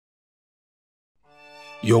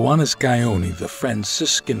Joannes Kájoni, the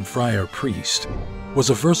Franciscan friar priest,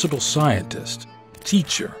 was a versatile scientist,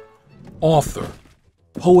 teacher, author,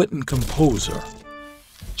 poet and composer,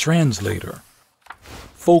 translator,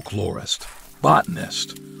 folklorist,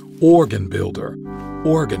 botanist, organ builder,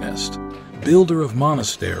 organist, builder of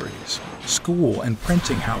monasteries, school and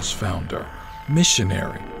printing house founder,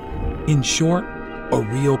 missionary. In short, a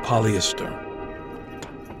real polyester.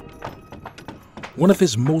 One of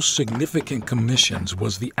his most significant commissions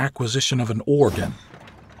was the acquisition of an organ.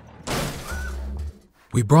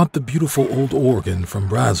 We brought the beautiful old organ from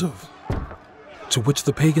Brazov, to which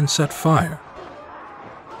the pagans set fire,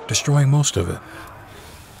 destroying most of it.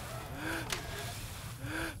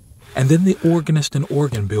 And then the organist and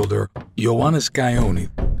organ builder, Joannes Kájoni,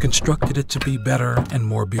 constructed it to be better and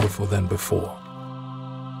more beautiful than before.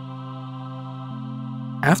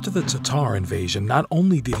 After the Tatar invasion, not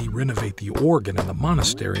only did he renovate the organ in the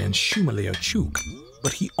monastery in Ciuc,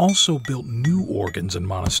 but he also built new organs and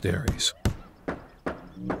monasteries.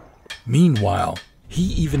 Meanwhile, he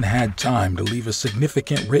even had time to leave a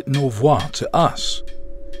significant written au revoir to us.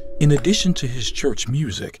 In addition to his church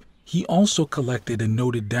music, he also collected and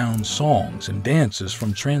noted down songs and dances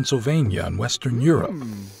from Transylvania and Western Europe.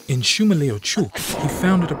 In Ciuc, he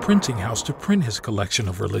founded a printing house to print his collection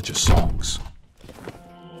of religious songs.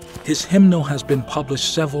 His hymnal has been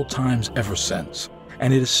published several times ever since,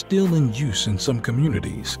 and it is still in use in some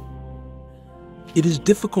communities. It is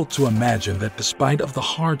difficult to imagine that despite of the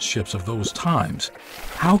hardships of those times,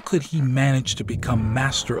 how could he manage to become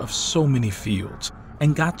master of so many fields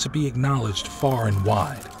and got to be acknowledged far and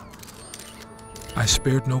wide? I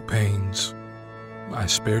spared no pains, I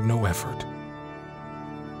spared no effort.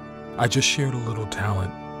 I just shared a little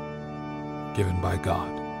talent given by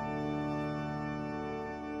God.